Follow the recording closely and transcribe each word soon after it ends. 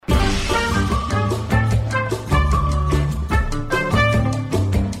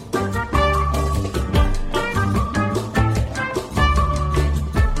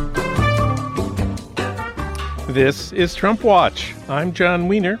This is Trump Watch. I'm John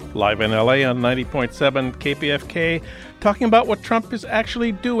Wiener, live in LA on 90.7 KPFK, talking about what Trump is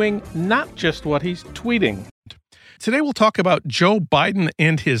actually doing, not just what he's tweeting. Today we'll talk about Joe Biden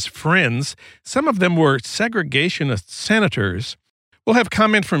and his friends. Some of them were segregationist senators. We'll have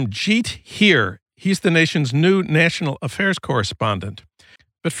comment from Jeet Heer. He's the nation's new national affairs correspondent.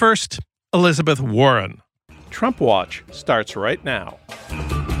 But first, Elizabeth Warren. Trump Watch starts right now.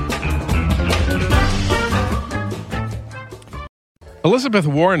 Elizabeth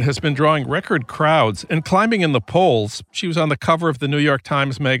Warren has been drawing record crowds and climbing in the polls. She was on the cover of the New York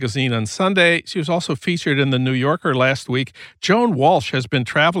Times Magazine on Sunday. She was also featured in the New Yorker last week. Joan Walsh has been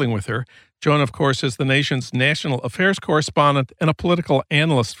traveling with her. Joan, of course, is the nation's national affairs correspondent and a political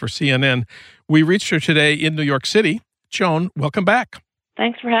analyst for CNN. We reached her today in New York City. Joan, welcome back.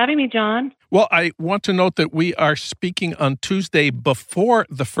 Thanks for having me, John. Well, I want to note that we are speaking on Tuesday before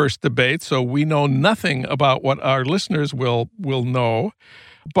the first debate, so we know nothing about what our listeners will know.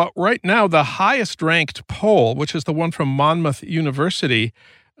 But right now, the highest-ranked poll, which is the one from Monmouth University,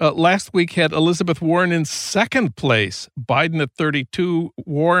 last week had Elizabeth Warren in second place, Biden at 32,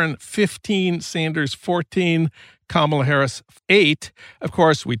 Warren 15, Sanders 14, Kamala Harris 8. Of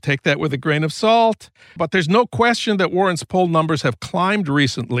course, we take that with a grain of salt, but there's no question that Warren's poll numbers have climbed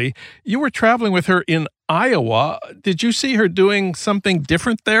recently. You were traveling with her in Iowa. Did you see her doing something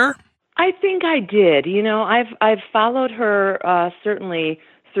different there? I think I did. You know, I've followed her certainly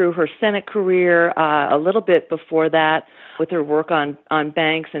through her Senate career, a little bit before that with her work on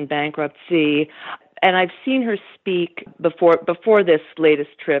banks and bankruptcy. And I've seen her speak before this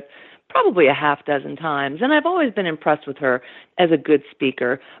latest trip probably a half dozen times. And I've always been impressed with her as a good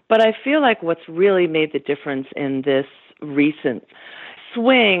speaker. But I feel like what's really made the difference in this recent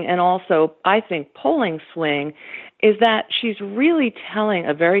swing, and also I think polling swing, is that she's really telling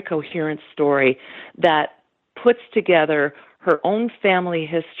a very coherent story that puts together her own family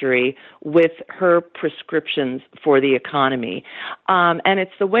history with her prescriptions for the economy. And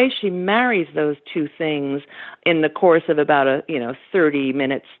it's the way she marries those two things in the course of about a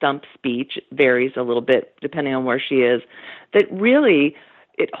 30-minute stump speech, varies a little bit depending on where she is, that really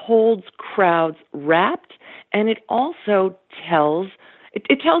it holds crowds rapt, and it also tells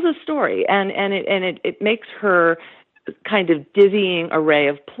a story, and it makes her kind of dizzying array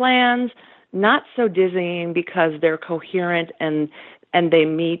of plans not so dizzying because they're coherent and they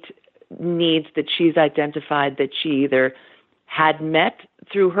meet needs that she's identified that she either had met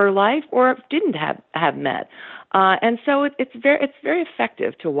through her life or didn't have met. And so it's very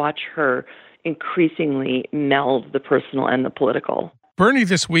effective to watch her increasingly meld the personal and the political. Bernie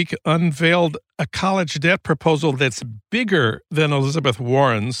this week unveiled a college debt proposal that's bigger than Elizabeth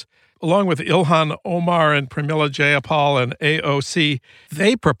Warren's. Along with Ilhan Omar and Pramila Jayapal and AOC,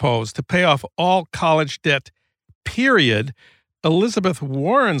 they propose to pay off all college debt, period. Elizabeth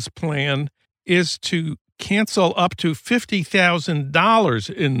Warren's plan is to cancel up to $50,000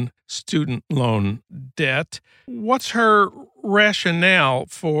 in student loan debt. What's her rationale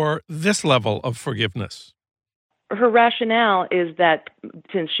for this level of forgiveness? Her rationale is that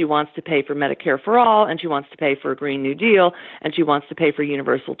since she wants to pay for Medicare for all, and she wants to pay for a Green New Deal, and she wants to pay for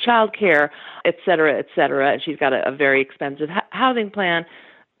universal child care, et cetera, and she's got a very expensive housing plan,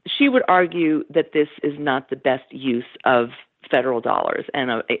 she would argue that this is not the best use of federal dollars.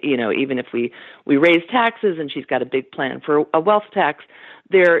 And, even if we raise taxes and she's got a big plan for a wealth tax,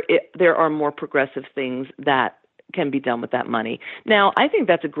 there are more progressive things that can be done with that money. Now, I think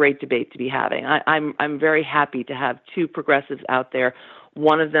that's a great debate to be having. I'm very happy to have two progressives out there,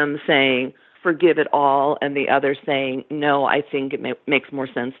 one of them saying, forgive it all, and the other saying, no, I think it makes more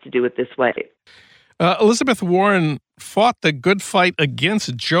sense to do it this way. Elizabeth Warren fought the good fight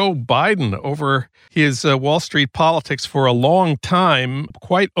against Joe Biden over his Wall Street politics for a long time,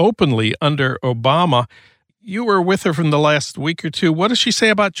 quite openly under Obama. You were with her from the last week or two. What does she say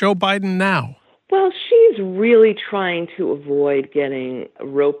about Joe Biden now? Well, she's really trying to avoid getting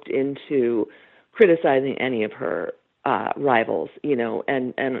roped into criticizing any of her rivals,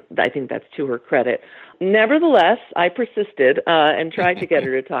 and I think that's to her credit. Nevertheless, I persisted and tried to get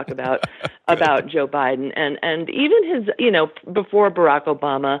her to talk about Joe Biden and even his, before Barack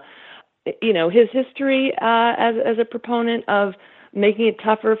Obama, his history as a proponent of making it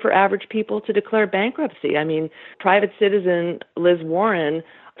tougher for average people to declare bankruptcy. I mean, private citizen Liz Warren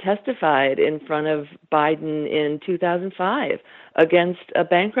testified in front of Biden in 2005 against a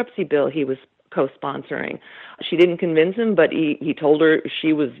bankruptcy bill he was co-sponsoring. She didn't convince him, but he told her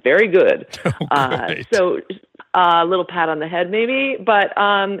she was very good. Oh, so A little pat on the head, maybe. But,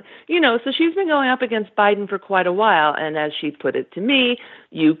 so she's been going up against Biden for quite a while. And as she put it to me,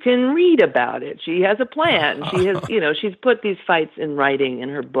 you can read about it. She has a plan. She has, she's put these fights in writing in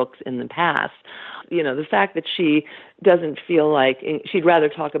her books in the past. The fact that she doesn't feel like she'd rather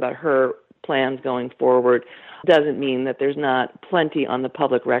talk about her plans going forward doesn't mean that there's not plenty on the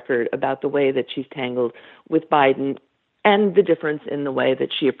public record about the way that she's tangled with Biden and the difference in the way that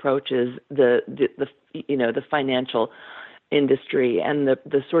she approaches the financial industry and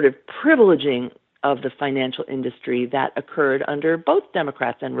the sort of privileging of the financial industry that occurred under both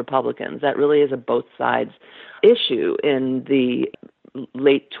Democrats and Republicans. That really is a both sides issue in the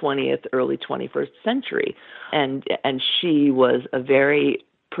late 20th, early 21st century. And she was a very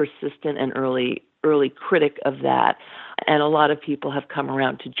persistent and early critic of that. And a lot of people have come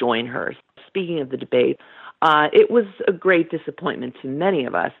around to join her. Speaking of the debate, it was a great disappointment to many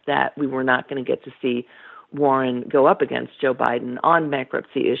of us that we were not going to get to see Warren go up against Joe Biden on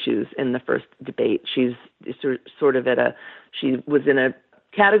bankruptcy issues in the first debate. She's sort of she was in a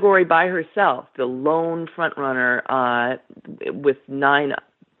category by herself, the lone frontrunner with 9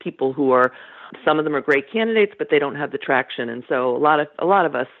 people some of them are great candidates, but they don't have the traction. And so a lot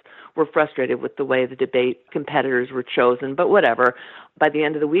of us were frustrated with the way the debate competitors were chosen, but whatever. By the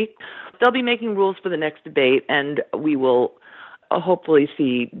end of the week, they'll be making rules for the next debate, and we will hopefully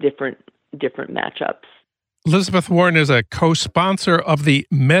see different matchups. Elizabeth Warren is a co-sponsor of the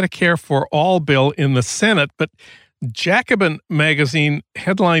Medicare for All bill in the Senate, but Jacobin magazine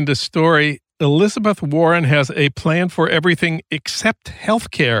headlined a story, Elizabeth Warren has a plan for everything except health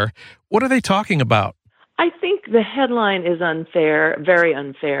care. What are they talking about? I think the headline is unfair, very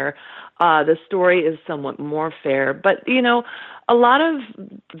unfair. The story is somewhat more fair. But, a lot of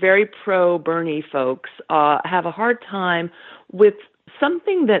very pro-Bernie folks have a hard time with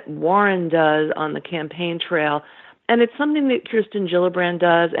something that Warren does on the campaign trail. And it's something that Kirsten Gillibrand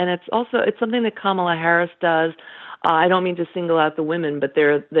does. And it's something that Kamala Harris does. I don't mean to single out the women, but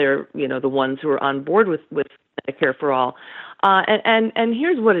they're the ones who are on board with Medicare for All. And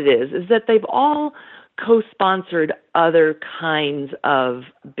here's what it is that they've all co-sponsored other kinds of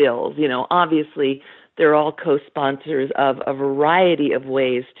bills. Obviously, they're all co-sponsors of a variety of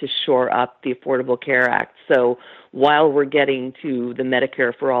ways to shore up the Affordable Care Act. So while we're getting to the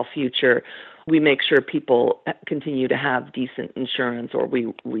Medicare for All future, we make sure people continue to have decent insurance, or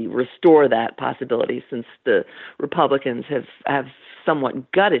we restore that possibility, since the Republicans have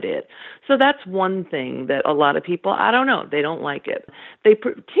somewhat gutted it. So that's one thing that a lot of people, I don't know, they don't like it. They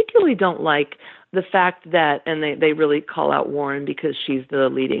particularly don't like the fact that, and they really call out Warren because she's the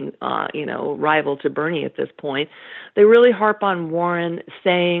leading, rival to Bernie at this point. They really harp on Warren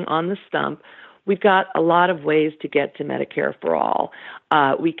saying on the stump, we've got a lot of ways to get to Medicare for All.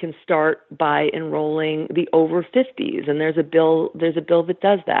 We can start by enrolling the over 50s, and there's a bill that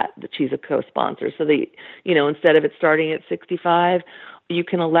does that she's a co-sponsor. So instead of it starting at 65, you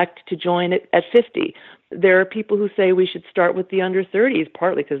can elect to join it at 50. There are people who say we should start with the under 30s,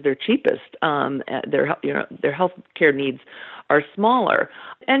 partly because they're cheapest. Their health care needs are smaller.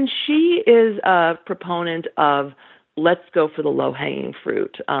 And she is a proponent of let's go for the low-hanging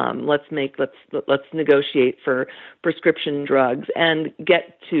fruit. Let's negotiate for prescription drugs and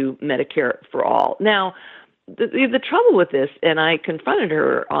get to Medicare for All. Now, the trouble with this, and I confronted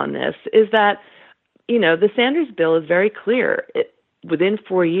her on this, is that the Sanders bill is very clear. Within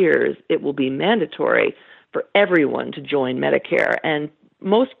 4 years, it will be mandatory for everyone to join Medicare, and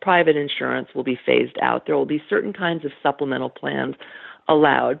most private insurance will be phased out. There will be certain kinds of supplemental plans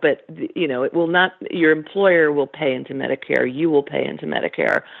allowed, but it will not. Your employer will pay into Medicare. You will pay into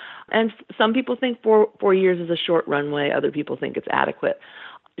Medicare, and some people think 4 years is a short runway. Other people think it's adequate.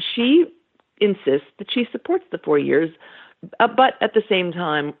 She insists that she supports the 4 years. But at the same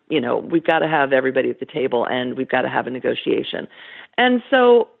time, we've got to have everybody at the table, and we've got to have a negotiation. And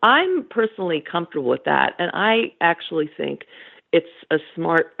so I'm personally comfortable with that, and I actually think it's a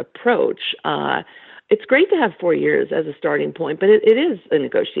smart approach. It's great to have 4 years as a starting point, but it is a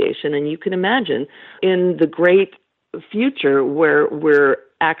negotiation, and you can imagine in the great future where we're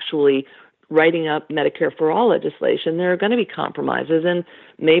actually writing up Medicare for All legislation, there are going to be compromises, and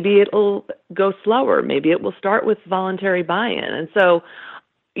maybe it'll go slower. Maybe it will start with voluntary buy-in. And so,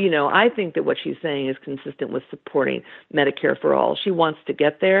 I think that what she's saying is consistent with supporting Medicare for All. She wants to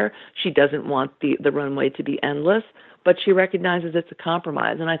get there. She doesn't want the runway to be endless, but she recognizes it's a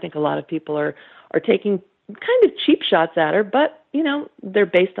compromise. And I think a lot of people are taking kind of cheap shots at her, but, they're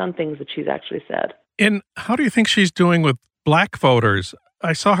based on things that she's actually said. And how do you think she's doing with Black voters?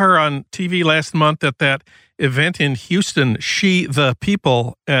 I saw her on TV last month at that event in Houston, She the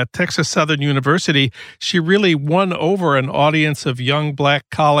People at Texas Southern University. She really won over an audience of young Black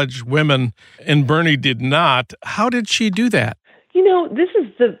college women, and Bernie did not. How did she do that?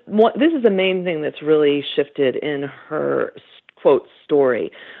 This is the main thing that's really shifted in her quote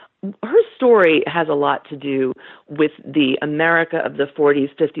story. Her story has a lot to do with the America of the 40s,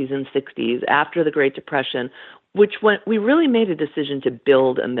 50s, and 60s after the Great Depression, we really made a decision to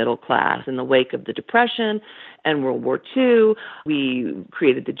build a middle class in the wake of the Depression and World War II. We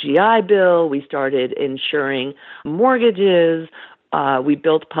created the GI Bill. We started insuring mortgages. We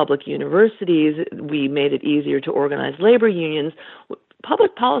built public universities. We made it easier to organize labor unions.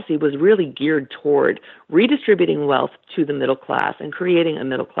 Public policy was really geared toward redistributing wealth to the middle class and creating a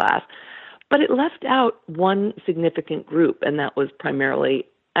middle class. But it left out one significant group, and that was primarily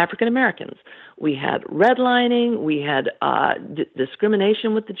African Americans. We had redlining, we had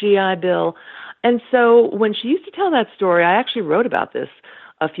discrimination with the GI Bill. And so when she used to tell that story, I actually wrote about this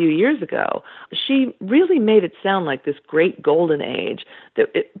a few years ago. She really made it sound like this great golden age,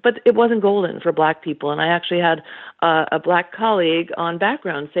 but it wasn't golden for Black people. And I actually had a Black colleague on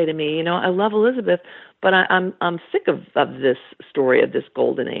Background say to me, I love Elizabeth, but I'm sick of this story of this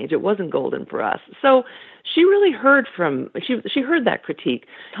golden age. It wasn't golden for us. So she really heard she heard that critique.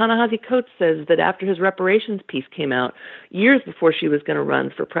 Ta-Nehisi Coates says that after his reparations piece came out, years before she was going to run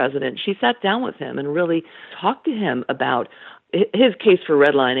for president, she sat down with him and really talked to him about his case for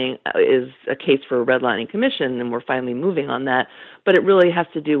redlining is a case for a redlining commission, and we're finally moving on that. But it really has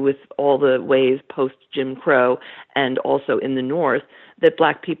to do with all the ways post-Jim Crow and also in the North that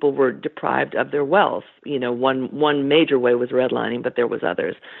Black people were deprived of their wealth. One major way was redlining, but there was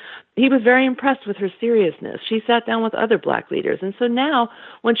others. He was very impressed with her seriousness. She sat down with other Black leaders. And so now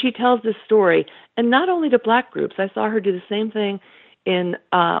when she tells this story, and not only to Black groups, I saw her do the same thing in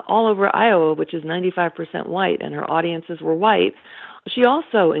all over Iowa, which is 95% white, and her audiences were white. She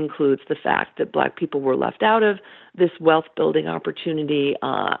also includes the fact that Black people were left out of this wealth building opportunity,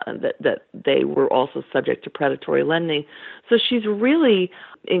 that they were also subject to predatory lending. So she's really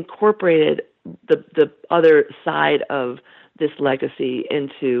incorporated the other side of this legacy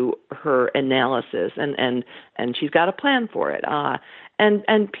into her analysis, and she's got a plan for it.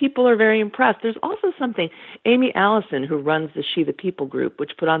 And people are very impressed. There's also something, Amy Allison, who runs the She the People group,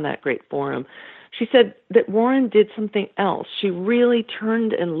 which put on that great forum, she said that Warren did something else. She really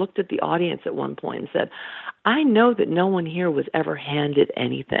turned and looked at the audience at one point and said, I know that no one here was ever handed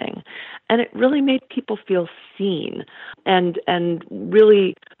anything. And it really made people feel seen and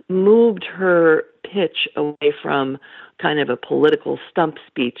really moved her pitch away from kind of a political stump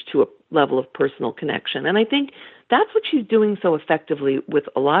speech to a level of personal connection. And I think that's what she's doing so effectively with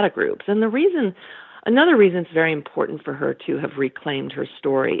a lot of groups. And another reason it's very important for her to have reclaimed her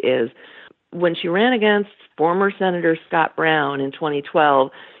story is when she ran against former Senator Scott Brown in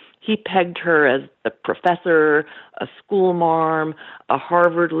 2012, he pegged her as a professor, a school marm, a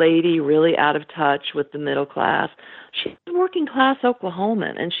Harvard lady, really out of touch with the middle class. She's a working class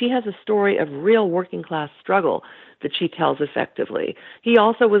Oklahoman, and she has a story of real working class struggle that she tells effectively. He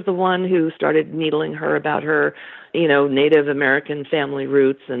also was the one who started needling her about her, Native American family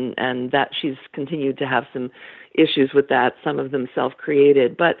roots, and that she's continued to have some issues with that, some of them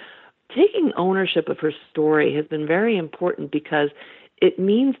self-created. But taking ownership of her story has been very important because it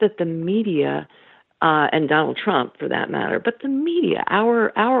means that the media, and Donald Trump for that matter, but the media,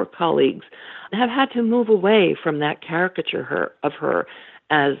 our colleagues, have had to move away from that caricature of her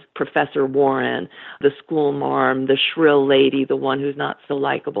as Professor Warren, the school marm, the shrill lady, the one who's not so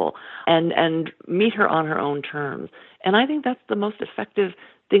likable, and meet her on her own terms. And I think that's the most effective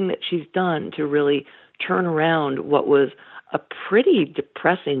thing that she's done to really turn around what was a pretty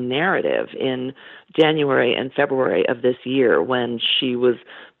depressing narrative in January and February of this year when she was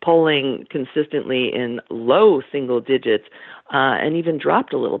polling consistently in low single digits and even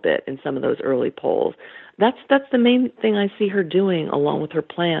dropped a little bit in some of those early polls. That's the main thing I see her doing along with her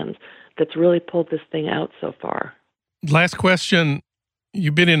plans that's really pulled this thing out so far. Last question.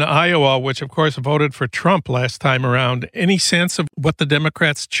 You've been in Iowa, which of course voted for Trump last time around. Any sense of what the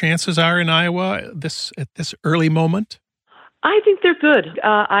Democrats' chances are in Iowa at this early moment? I think they're good.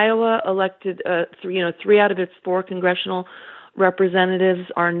 Iowa elected three out of its 4 congressional representatives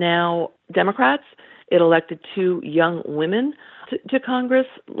are now Democrats. It elected 2 young women to Congress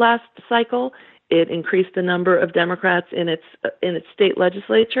last cycle. It increased the number of Democrats in its state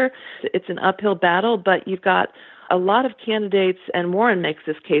legislature. It's an uphill battle, but you've got a lot of candidates, and Warren makes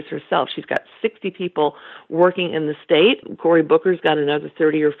this case herself. She's got 60 people working in the state. Cory Booker's got another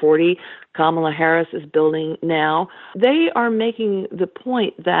 30 or 40. Kamala Harris is building now. They are making the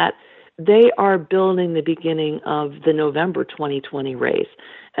point that they are building the beginning of the November 2020 race,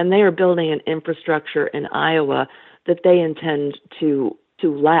 and they are building an infrastructure in Iowa that they intend to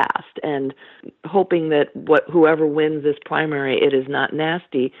last, and hoping that whoever wins this primary, it is not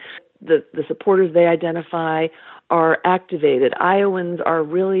nasty. The supporters they identify are activated. Iowans are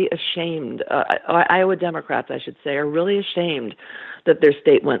really ashamed. Iowa Democrats, I should say, are really ashamed that their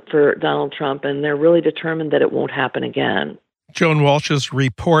state went for Donald Trump, and they're really determined that it won't happen again. Joan Walsh's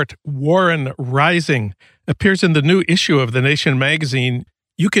report, Warren Rising, appears in the new issue of The Nation magazine.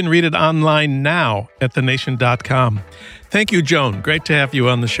 You can read it online now at thenation.com. Thank you, Joan. Great to have you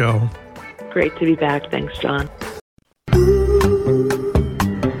on the show. Great to be back. Thanks, John.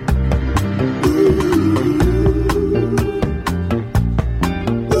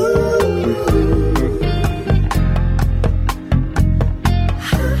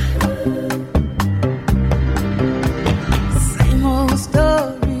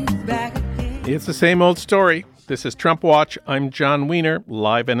 It's the same old story. This is Trump Watch. I'm John Wiener,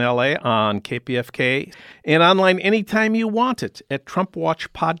 live in LA on KPFK, and online anytime you want it at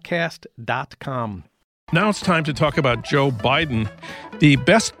TrumpWatchPodcast.com. Now it's time to talk about Joe Biden. The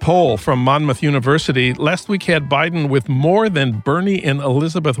best poll from Monmouth University last week had Biden with more than Bernie and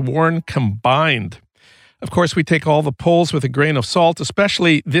Elizabeth Warren combined. Of course, we take all the polls with a grain of salt,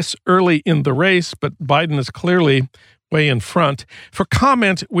 especially this early in the race, but Biden is clearly way in front. For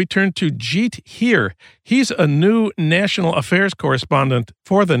comment, we turn to Jeet Heer. He's a new national affairs correspondent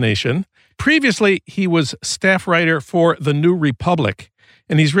for The Nation. Previously, he was staff writer for The New Republic,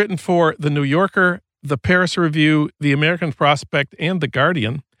 and he's written for The New Yorker, The Paris Review, The American Prospect, and The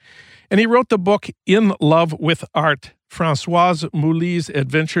Guardian. And he wrote the book In Love with Art, Françoise Mouly's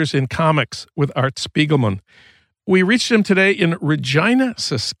Adventures in Comics with Art Spiegelman. We reached him today in Regina,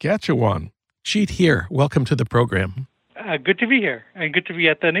 Saskatchewan. Jeet Heer, welcome to the program. Good to be here, and good to be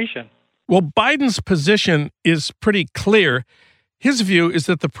at The Nation. Well, Biden's position is pretty clear. His view is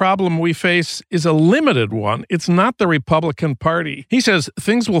that the problem we face is a limited one. It's not the Republican Party. He says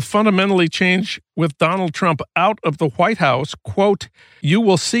things will fundamentally change with Donald Trump out of the White House. Quote, "You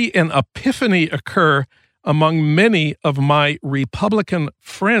will see an epiphany occur among many of my Republican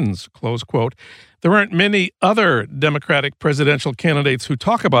friends," close quote. There aren't many other Democratic presidential candidates who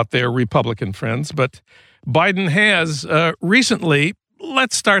talk about their Republican friends, but Biden has recently.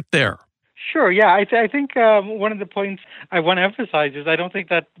 Let's start there. Sure, yeah. I think one of the points I want to emphasize is I don't think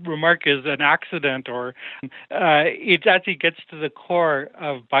that remark is an accident, or it actually gets to the core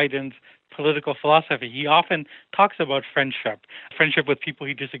of Biden's political philosophy. He often talks about friendship with people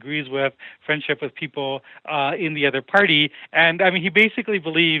he disagrees with, friendship with people in the other party. And I mean, he basically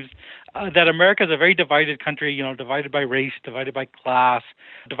believes that America is a very divided country, divided by race, divided by class,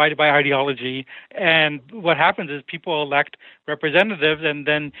 divided by ideology. And what happens is people elect representatives, and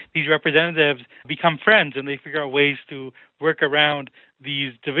then these representatives become friends, and they figure out ways to work around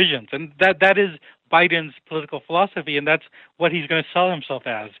these divisions. And that is Biden's political philosophy, and that's what he's going to sell himself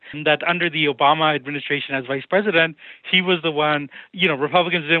as. And that under the Obama administration as vice president, he was the one,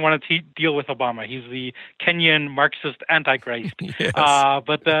 Republicans didn't want to deal with Obama. He's the Kenyan Marxist Antichrist. Yes.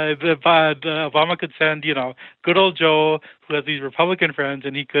 But Obama could send, good old Joe, who has these Republican friends,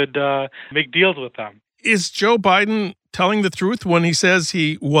 and he could make deals with them. Is Joe Biden telling the truth when he says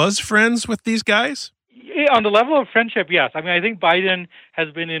he was friends with these guys? On the level of friendship, yes. I mean, I think Biden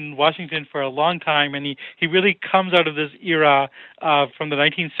has been in Washington for a long time, and he really comes out of this era from the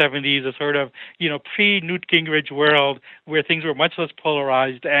 1970s, a sort of, pre-Newt Gingrich world where things were much less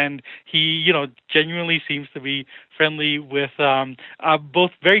polarized, and he, genuinely seems to be friendly with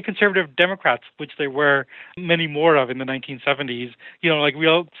both very conservative Democrats, which there were many more of in the 1970s, like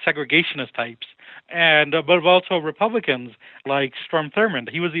real segregationist types, and but also Republicans like Strom Thurmond.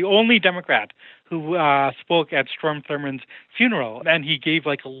 He was the only Democrat who spoke at Strom Thurmond's funeral, and he gave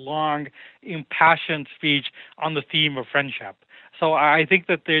like a long, impassioned speech on the theme of friendship. So I think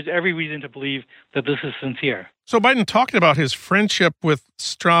that there's every reason to believe that this is sincere. So Biden talked about his friendship with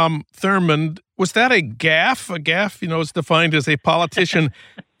Strom Thurmond. Was that a gaffe? A gaffe, is defined as a politician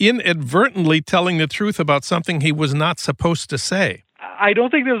inadvertently telling the truth about something he was not supposed to say. I don't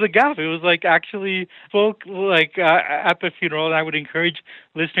think there was a gaffe. It was actually spoke at the funeral, and I would encourage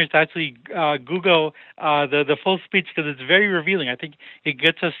listeners to actually Google the full speech because it's very revealing. I think it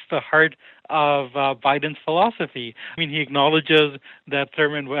gets us the heart of Biden's philosophy. I mean, he acknowledges that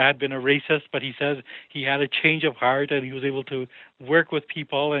Thurman had been a racist, but he says he had a change of heart and he was able to work with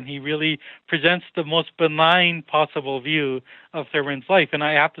people, and he really presents the most benign possible view of Thurman's life. And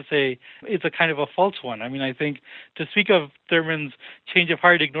I have to say, it's a kind of a false one. I mean, I think to speak of Thurman's change of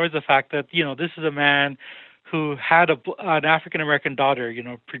heart ignores the fact that, this is a man who had an African-American daughter,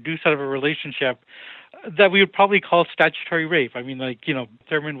 produced out of a relationship that we would probably call statutory rape. I mean,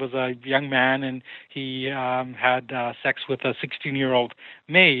 Thurman was a young man and he had sex with a 16-year-old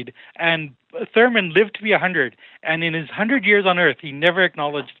maid. And Thurman lived to be 100. And in his 100 years on Earth, he never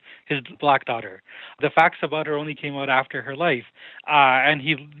acknowledged his black daughter. The facts about her only came out after her life. And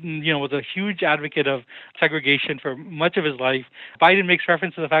he, was a huge advocate of segregation for much of his life. Biden makes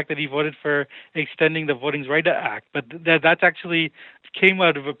reference to the fact that he voted for extending the Voting Rights Act, but that's actually came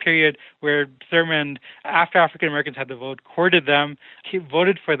out of a period where Thurman, after African Americans had the vote, courted them, he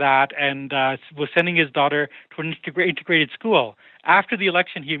voted for that, and was sending his daughter to an integrated school. After the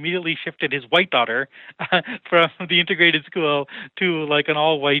election, he immediately shifted his white daughter from the integrated school to an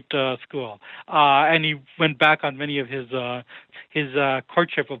all-white school, and he went back on many of his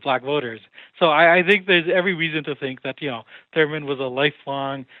courtship of black voters. So I think there's every reason to think that Thurman was a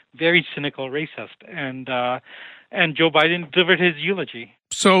lifelong, very cynical racist, and Joe Biden delivered his eulogy.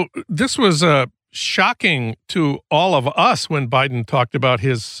 So this was shocking to all of us when Biden talked about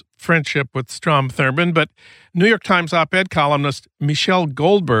his friendship with Strom Thurmond, but New York Times op-ed columnist Michelle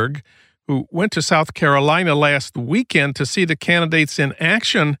Goldberg, who went to South Carolina last weekend to see the candidates in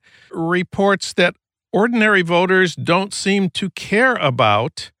action, reports that ordinary voters don't seem to care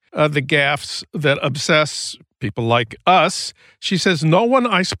about the gaffes that obsess people like us. She says, no one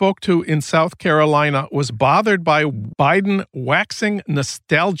I spoke to in South Carolina was bothered by Biden waxing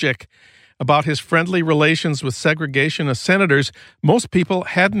nostalgic about his friendly relations with segregationist senators. Most people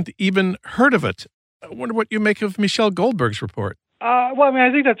hadn't even heard of it. I wonder what you make of Michelle Goldberg's report. I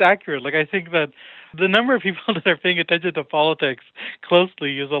think that's accurate. I think that the number of people that are paying attention to politics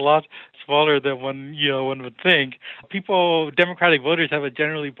closely is a lot smaller than one would think. Democratic voters have a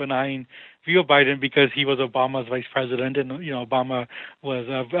generally benign view of Biden because he was Obama's vice president, and Obama was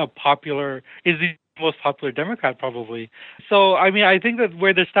is the most popular Democrat probably. So I think that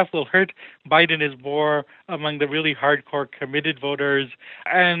where this stuff will hurt Biden is more among the really hardcore committed voters,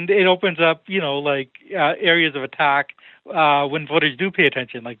 and it opens up areas of attack when voters do pay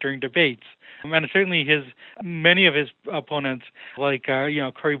attention, like during debates. And certainly many of his opponents,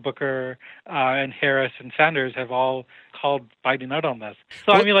 Cory Booker and Harris and Sanders, have all called Biden out on this.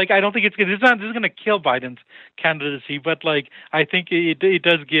 So I don't think this is going to kill Biden's candidacy, but I think it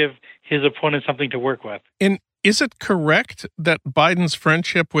does give his opponents something to work with. And is it correct that Biden's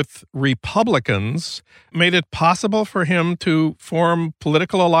friendship with Republicans made it possible for him to form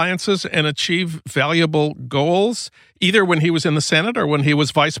political alliances and achieve valuable goals, either when he was in the Senate or when he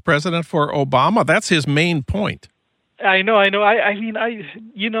was vice president for Obama? That's his main point. I know.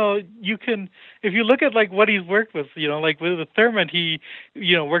 You can, if you look at what he's worked with, with Thurmond, he,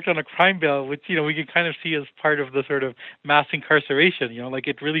 worked on a crime bill, which, we can kind of see as part of the sort of mass incarceration,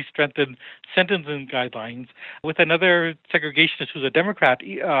 it really strengthened sentencing guidelines. With another segregationist who's a Democrat,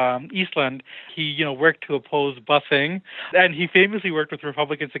 Eastland, he, worked to oppose busing, and he famously worked with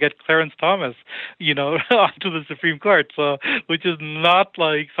Republicans to get Clarence Thomas, onto the Supreme Court, so, which is not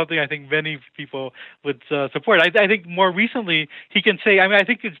something I think many people would support. I think more recently, he can say, I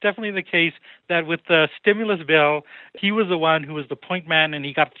think it's definitely the case that with the stimulus bill, he was the one who was the point man, and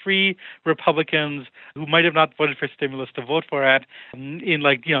he got 3 Republicans who might have not voted for stimulus to vote for it in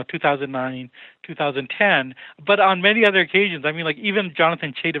 2009, 2010. But on many other occasions, even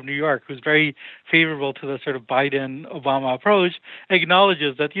Jonathan Chait of New York, who's very favorable to the sort of Biden-Obama approach,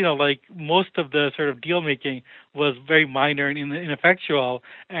 acknowledges that, most of the sort of deal making was very minor and ineffectual,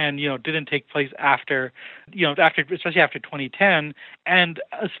 and didn't take place after especially after 2010, and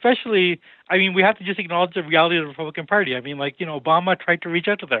especially we have to just acknowledge the reality of the Republican Party. Obama tried to reach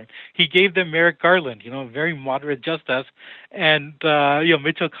out to them. He gave them Merrick Garland, a very moderate justice, and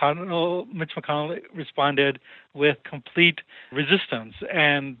Mitch McConnell responded with complete resistance.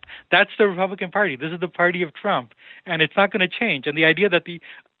 And that's the Republican Party. This is the party of Trump, and it's not going to change. And the idea that the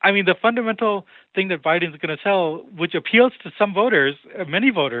fundamental thing that Biden's going to sell, which appeals to some voters, many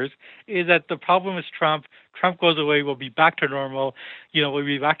voters, is that the problem is Trump. Trump goes away, we'll be back to normal. We'll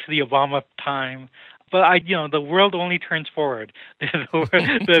be back to the Obama time. But the world only turns forward. We're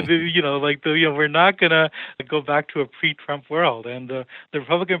not gonna go back to a pre-Trump world, and the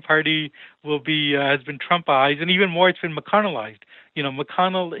Republican Party will be has been Trumpized, and even more, it's been McConnellized.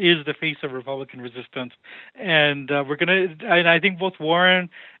 McConnell is the face of Republican resistance, and and I think both Warren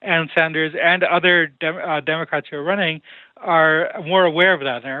and Sanders and other Democrats who are running are more aware of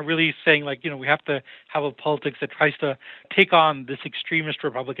that and are really saying, we have to have a politics that tries to take on this extremist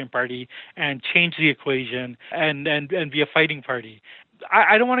Republican Party and change the equation and be a fighting party.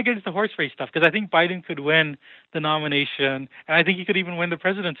 I don't want to get into the horse race stuff because I think Biden could win the nomination, and I think he could even win the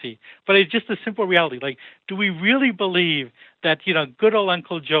presidency. But it's just a simple reality. Do we really believe that, good old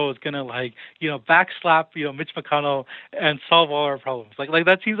Uncle Joe is going to, backslap, Mitch McConnell and solve all our problems?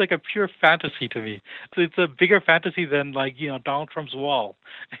 That seems like a pure fantasy to me. So it's a bigger fantasy than, Donald Trump's wall.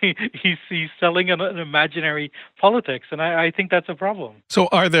 He's selling an imaginary politics, and I think that's a problem. So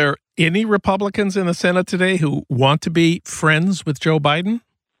are there any Republicans in the Senate today who want to be friends with Joe Biden?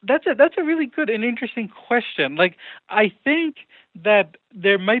 That's a really good and interesting question. I think that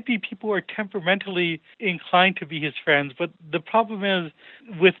there might be people who are temperamentally inclined to be his friends, but the problem is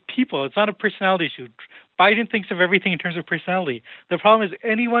with people. It's not a personality issue. Biden thinks of everything in terms of personality. The problem is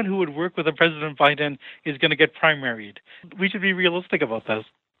anyone who would work with a President Biden is going to get primaried. We should be realistic about this.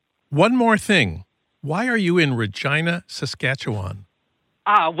 One more thing. Why are you in Regina, Saskatchewan?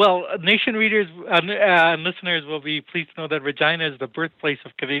 Well, nation readers and listeners will be pleased to know that Regina is the birthplace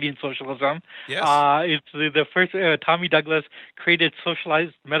of Canadian socialism. Yes. It's the first, Tommy Douglas created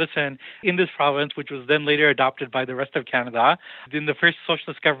socialized medicine in this province, which was then later adopted by the rest of Canada, in the first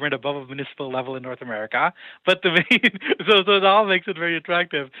socialist government above a municipal level in North America. But the main, so it all makes it very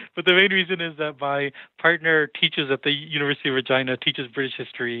attractive. But the main reason is that my partner teaches at the University of Regina, teaches British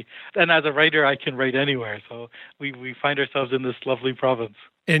history. And as a writer, I can write anywhere. So we find ourselves in this lovely province.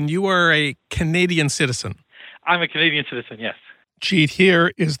 And you are a Canadian citizen. I'm a Canadian citizen, yes. Jeet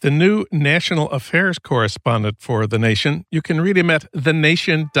Heer is the new national affairs correspondent for The Nation. You can read him at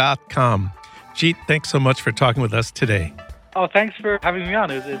thenation.com. Jeet, thanks so much for talking with us today. Oh, thanks for having me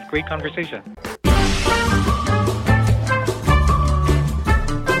on. It was a great conversation.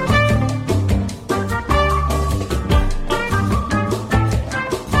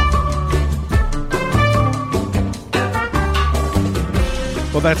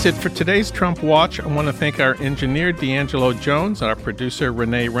 Well, that's it for today's Trump Watch. I want to thank our engineer, D'Angelo Jones, our producer,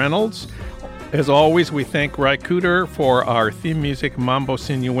 Renee Reynolds. As always, we thank Ry Cooter for our theme music, Mambo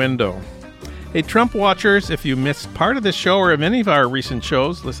Sinuendo. Hey, Trump Watchers, if you missed part of this show or of any of our recent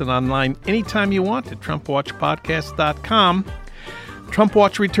shows, listen online anytime you want at TrumpWatchPodcast.com. Trump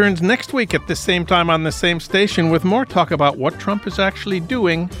Watch returns next week at the same time on the same station with more talk about what Trump is actually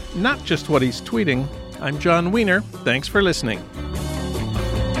doing, not just what he's tweeting. I'm John Wiener. Thanks for listening.